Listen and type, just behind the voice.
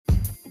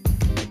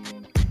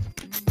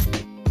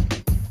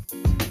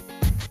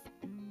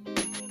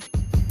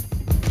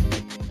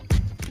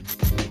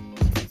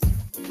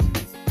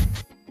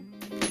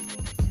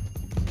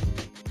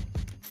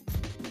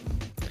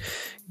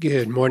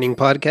Good morning,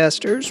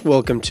 podcasters.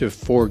 Welcome to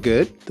For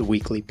Good, the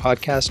weekly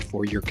podcast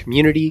for your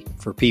community,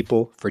 for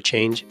people, for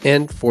change,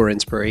 and for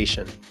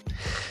inspiration.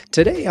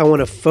 Today, I want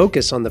to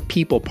focus on the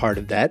people part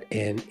of that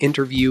and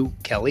interview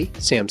Kelly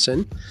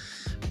Sampson.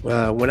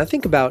 When I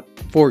think about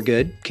For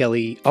Good,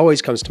 Kelly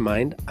always comes to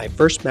mind. I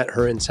first met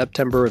her in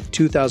September of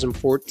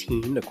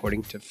 2014,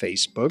 according to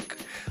Facebook.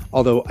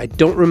 Although I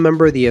don't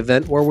remember the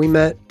event where we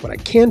met, what I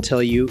can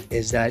tell you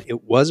is that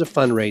it was a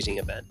fundraising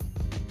event.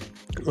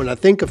 When I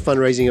think of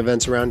fundraising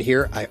events around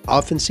here, I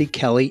often see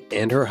Kelly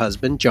and her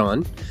husband,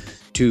 John,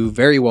 two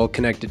very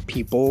well-connected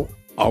people,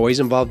 always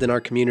involved in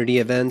our community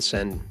events,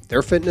 and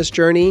their fitness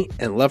journey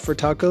and love for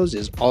tacos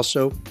is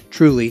also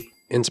truly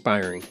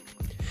inspiring.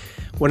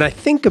 When I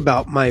think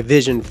about my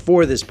vision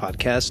for this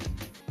podcast,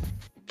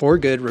 For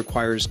Good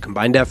requires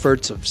combined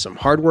efforts of some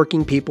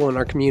hardworking people in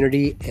our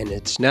community, and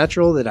it's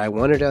natural that I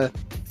wanted to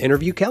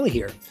interview Kelly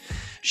here.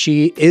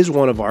 She is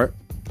one of our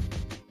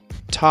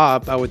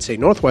top, I would say,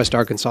 Northwest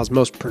Arkansas's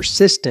most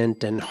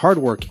persistent and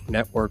hardworking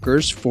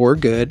networkers for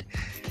good.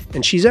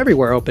 And she's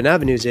everywhere Open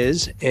Avenues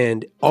is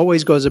and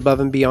always goes above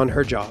and beyond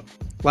her job.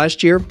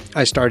 Last year,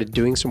 I started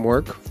doing some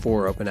work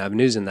for Open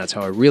Avenues, and that's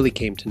how I really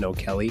came to know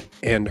Kelly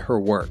and her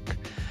work.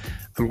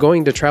 I'm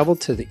going to travel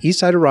to the east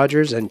side of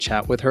Rogers and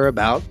chat with her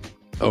about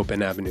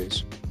Open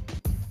Avenues.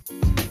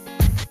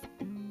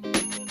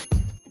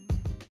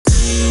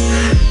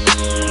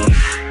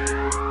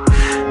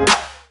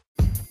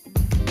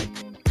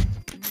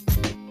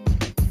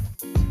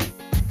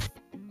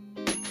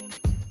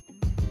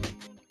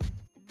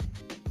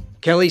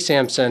 Kelly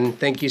Sampson,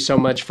 thank you so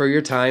much for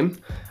your time,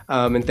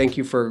 and thank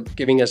you for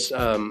giving us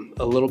a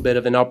little bit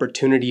of an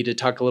opportunity to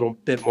talk a little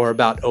bit more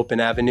about Open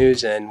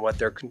Avenues and what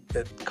their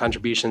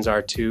contributions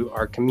are to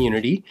our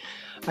community.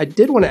 I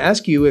did want to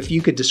ask you if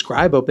you could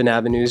describe Open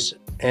Avenues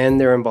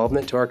and their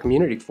involvement to our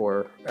community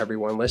for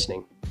everyone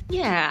listening.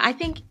 Yeah, I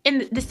think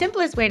the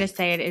simplest way to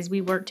say it is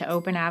we work to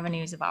open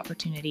avenues of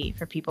opportunity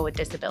for people with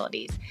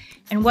disabilities.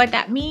 And what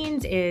that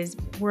means is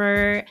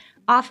we're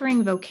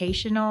offering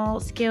vocational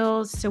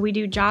skills. So we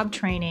do job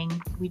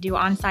training, we do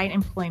on-site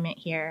employment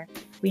here,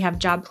 we have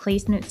job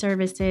placement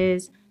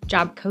services,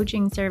 job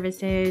coaching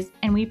services,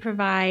 and we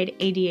provide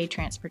ADA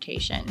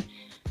transportation.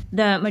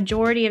 The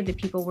majority of the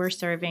people we're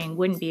serving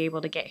wouldn't be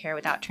able to get here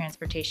without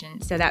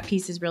transportation, so that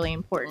piece is really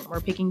important.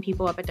 We're picking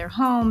people up at their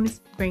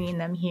homes, bringing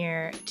them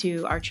here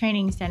to our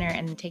training center,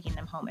 and then taking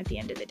them home at the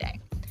end of the day.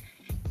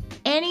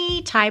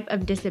 Any type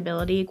of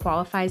disability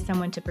qualifies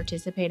someone to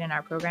participate in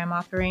our program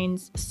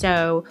offerings.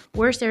 So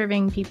we're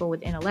serving people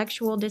with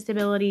intellectual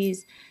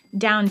disabilities,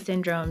 Down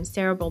syndrome,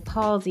 cerebral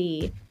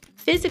palsy,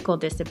 physical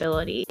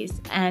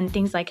disabilities, and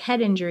things like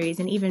head injuries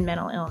and even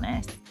mental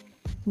illness.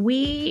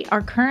 We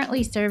are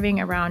currently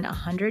serving around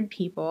 100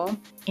 people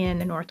in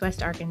the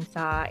Northwest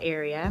Arkansas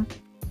area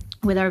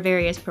with our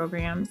various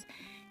programs.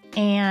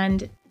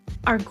 And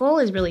our goal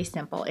is really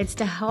simple. It's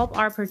to help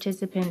our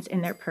participants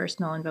in their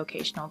personal and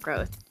vocational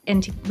growth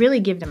and to really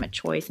give them a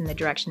choice in the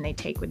direction they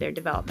take with their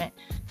development.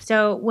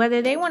 So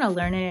whether they want to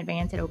learn in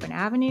advance at Open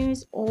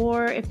Avenues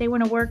or if they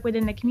want to work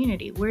within the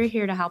community, we're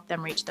here to help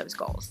them reach those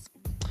goals.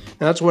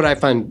 Now, that's what I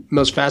find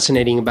most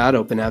fascinating about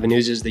Open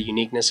Avenues is the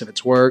uniqueness of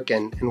its work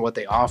and what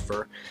they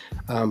offer,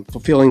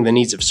 fulfilling the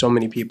needs of so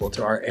many people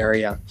to our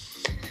area.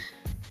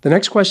 The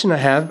next question I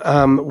have,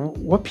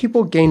 what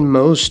people gain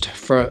most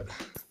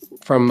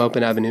from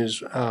Open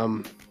Avenues,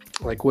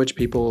 like which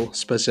people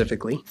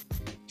specifically?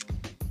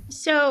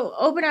 So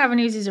Open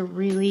Avenues is a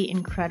really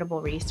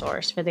incredible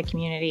resource for the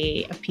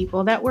community of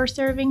people that we're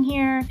serving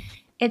here.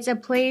 It's a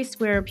place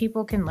where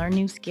people can learn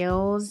new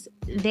skills.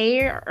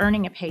 They're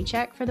earning a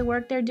paycheck for the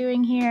work they're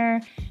doing here.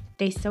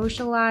 They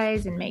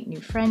socialize and make new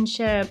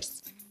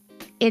friendships.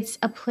 It's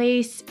a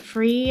place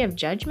free of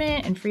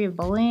judgment and free of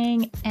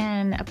bullying,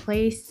 and a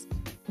place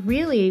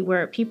really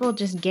where people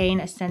just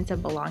gain a sense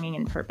of belonging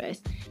and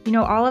purpose. You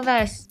know, all of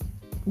us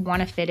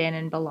want to fit in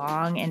and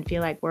belong and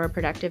feel like we're a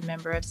productive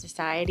member of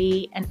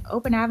society, and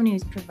Open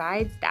Avenues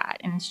provides that,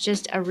 and it's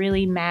just a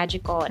really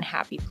magical and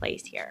happy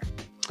place here.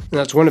 And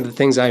that's one of the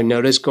things I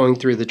noticed going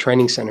through the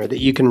training center, that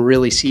you can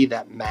really see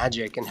that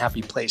magic and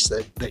happy place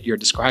that you're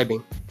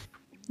describing.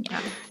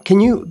 Yeah. Can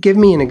you give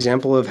me an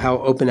example of how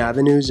Open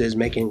Avenues is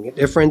making a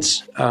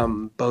difference,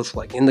 both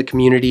like in the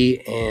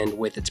community and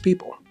with its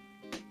people?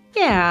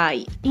 Yeah,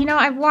 you know,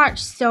 I've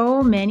watched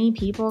so many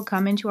people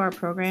come into our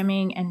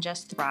programming and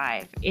just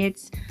thrive.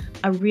 It's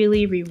a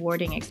really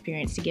rewarding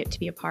experience to get to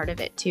be a part of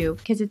it too,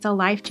 because it's a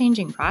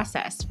life-changing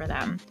process for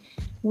them.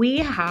 We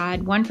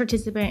had one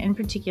participant in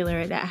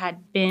particular that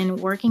had been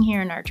working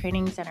here in our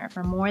training center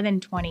for more than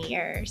 20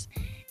 years,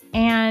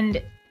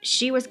 and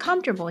she was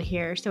comfortable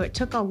here, so it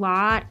took a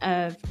lot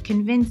of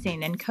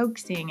convincing and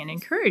coaxing and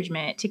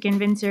encouragement to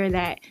convince her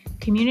that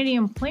community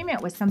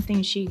employment was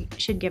something she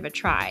should give a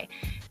try,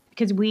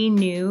 because we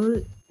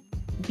knew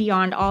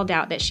beyond all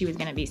doubt that she was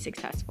going to be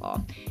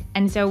successful.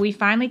 And so we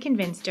finally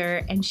convinced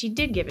her, and she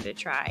did give it a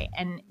try.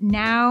 And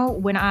now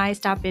when I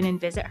stop in and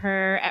visit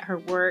her at her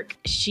work,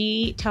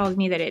 she tells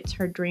me that it's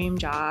her dream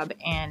job,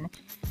 and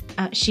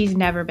she's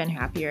never been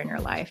happier in her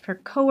life. Her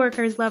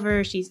coworkers love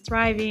her. She's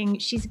thriving.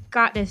 She's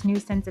got this new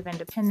sense of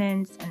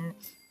independence, and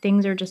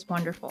things are just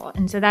wonderful.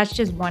 And so that's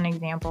just one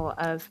example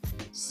of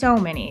so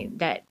many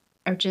that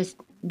are just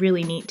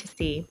really neat to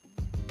see.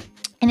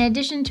 In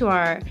addition to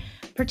our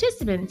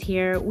participants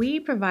here, we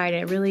provide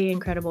a really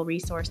incredible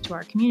resource to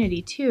our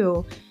community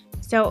too.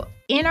 So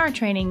in our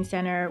training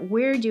center,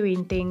 we're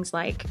doing things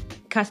like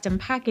custom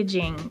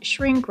packaging,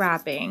 shrink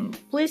wrapping,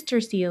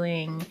 blister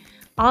sealing,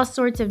 all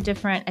sorts of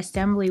different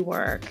assembly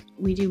work.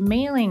 We do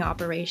mailing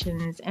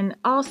operations and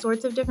all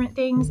sorts of different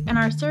things. And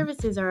our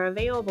services are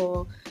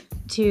available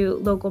to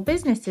local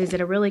businesses at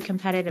a really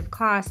competitive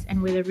cost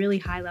and with a really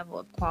high level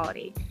of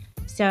quality.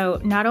 So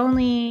not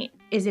only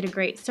is it a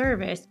great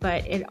service,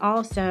 but it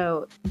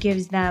also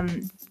gives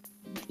them,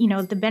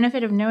 the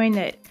benefit of knowing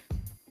that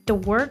the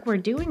work we're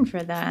doing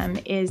for them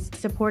is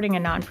supporting a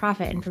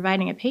nonprofit and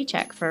providing a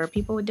paycheck for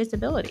people with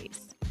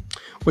disabilities.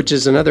 Which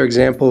is another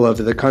example of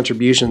the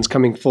contributions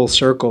coming full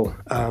circle.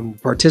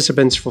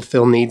 Participants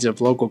fulfill needs of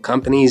local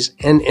companies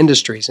and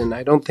industries, and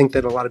I don't think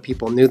that a lot of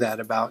people knew that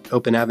about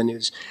Open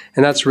Avenues.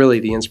 And that's really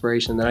the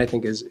inspiration that I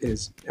think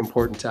is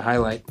important to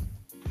highlight.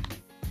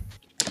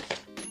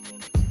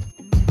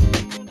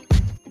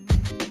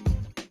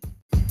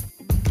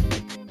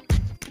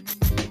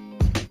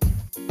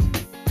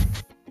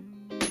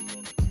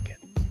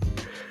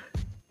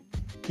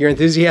 Your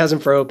enthusiasm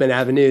for Open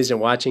Avenues and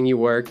watching you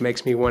work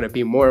makes me want to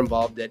be more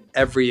involved at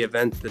every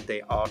event that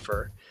they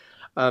offer.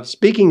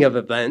 Speaking of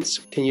events,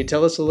 can you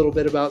tell us a little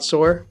bit about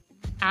SOAR?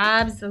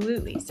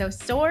 Absolutely. So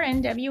SOAR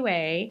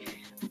NWA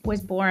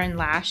was born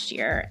last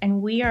year,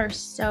 and we are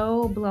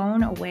so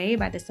blown away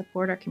by the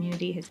support our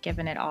community has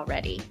given it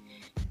already.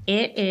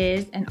 It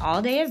is an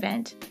all-day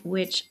event,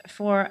 which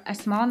for a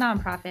small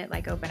nonprofit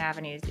like Open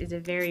Avenues is a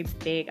very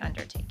big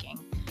undertaking.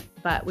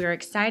 But we're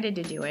excited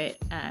to do it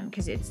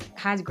because it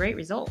has great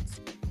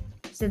results.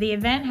 So the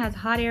event has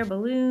hot air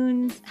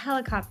balloons,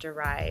 helicopter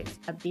rides,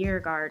 a beer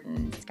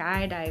garden,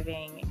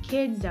 skydiving,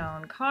 kids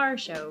zone, car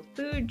show,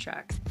 food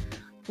trucks,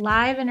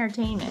 live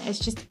entertainment. It's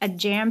just a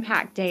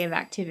jam-packed day of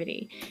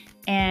activity.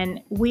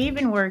 And we've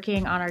been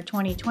working on our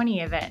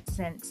 2020 event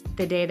since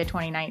the day the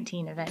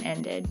 2019 event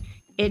ended.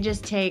 It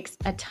just takes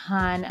a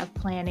ton of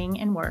planning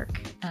and work,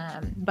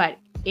 but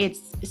it's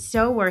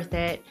so worth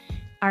it.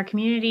 Our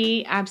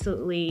community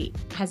absolutely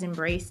has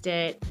embraced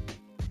it,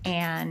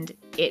 and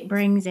it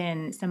brings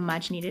in some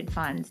much needed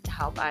funds to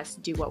help us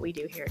do what we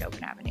do here at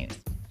Open Avenues.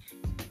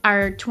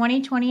 Our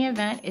 2020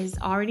 event is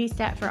already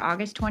set for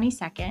August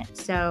 22nd,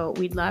 so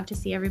we'd love to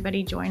see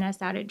everybody join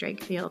us out at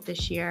Drake Field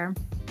this year.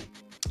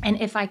 And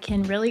if I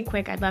can really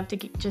quick, I'd love to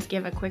just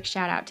give a quick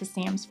shout out to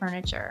Sam's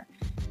Furniture.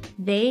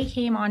 They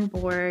came on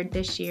board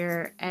this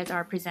year as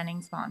our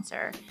presenting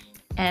sponsor.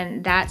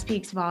 And that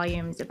speaks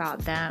volumes about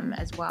them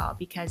as well,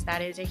 because that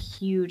is a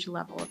huge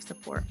level of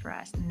support for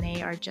us. And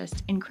they are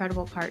just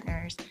incredible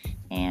partners.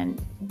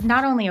 And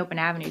not only Open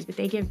Avenues, but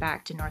they give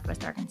back to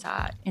Northwest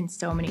Arkansas in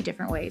so many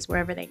different ways,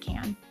 wherever they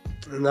can.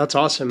 And that's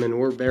awesome. And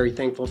we're very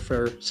thankful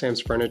for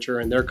Sam's Furniture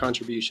and their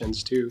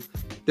contributions to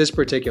this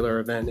particular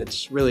event.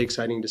 It's really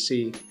exciting to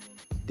see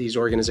these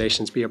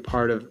organizations be a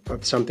part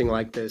of something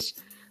like this.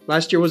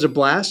 Last year was a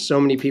blast.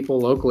 So many people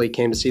locally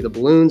came to see the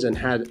balloons and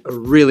had a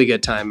really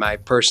good time. I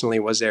personally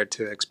was there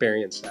to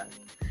experience that.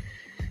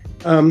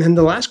 And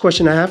the last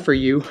question I have for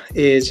you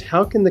is,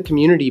 how can the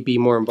community be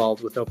more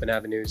involved with Open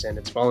Avenues and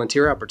its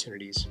volunteer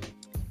opportunities?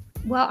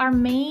 Well, our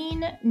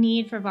main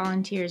need for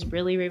volunteers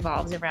really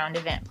revolves around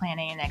event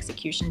planning and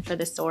execution for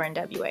the SOAR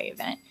NWA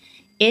event.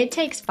 It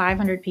takes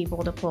 500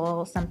 people to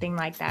pull something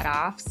like that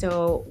off,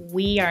 so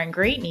we are in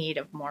great need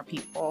of more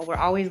people. We're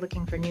always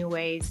looking for new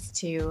ways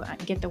to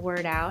get the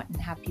word out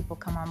and have people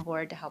come on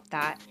board to help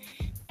that.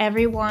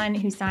 Everyone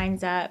who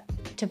signs up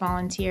to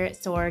volunteer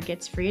at SOAR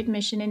gets free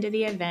admission into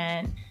the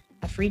event,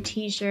 a free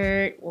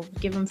t-shirt, we'll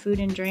give them food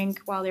and drink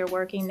while they're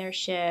working their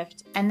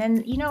shift, and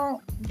then,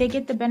 they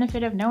get the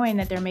benefit of knowing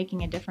that they're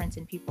making a difference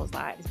in people's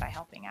lives by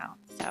helping out.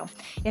 So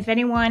if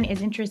anyone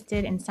is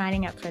interested in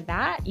signing up for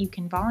that, you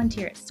can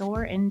volunteer at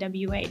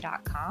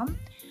soarnwa.com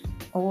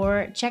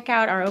or check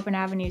out our Open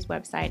Avenues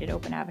website at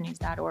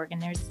openavenues.org, and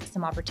there's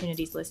some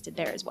opportunities listed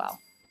there as well.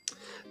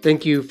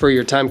 Thank you for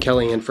your time,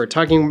 Kelly, and for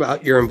talking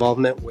about your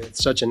involvement with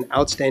such an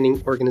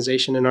outstanding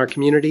organization in our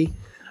community.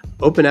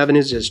 Open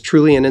Avenues is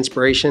truly an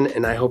inspiration,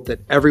 and I hope that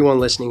everyone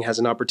listening has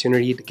an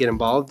opportunity to get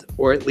involved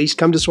or at least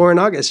come to SOAR in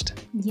August.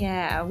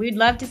 Yeah, we'd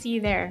love to see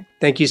you there.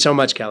 Thank you so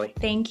much, Kelly.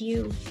 Thank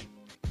you.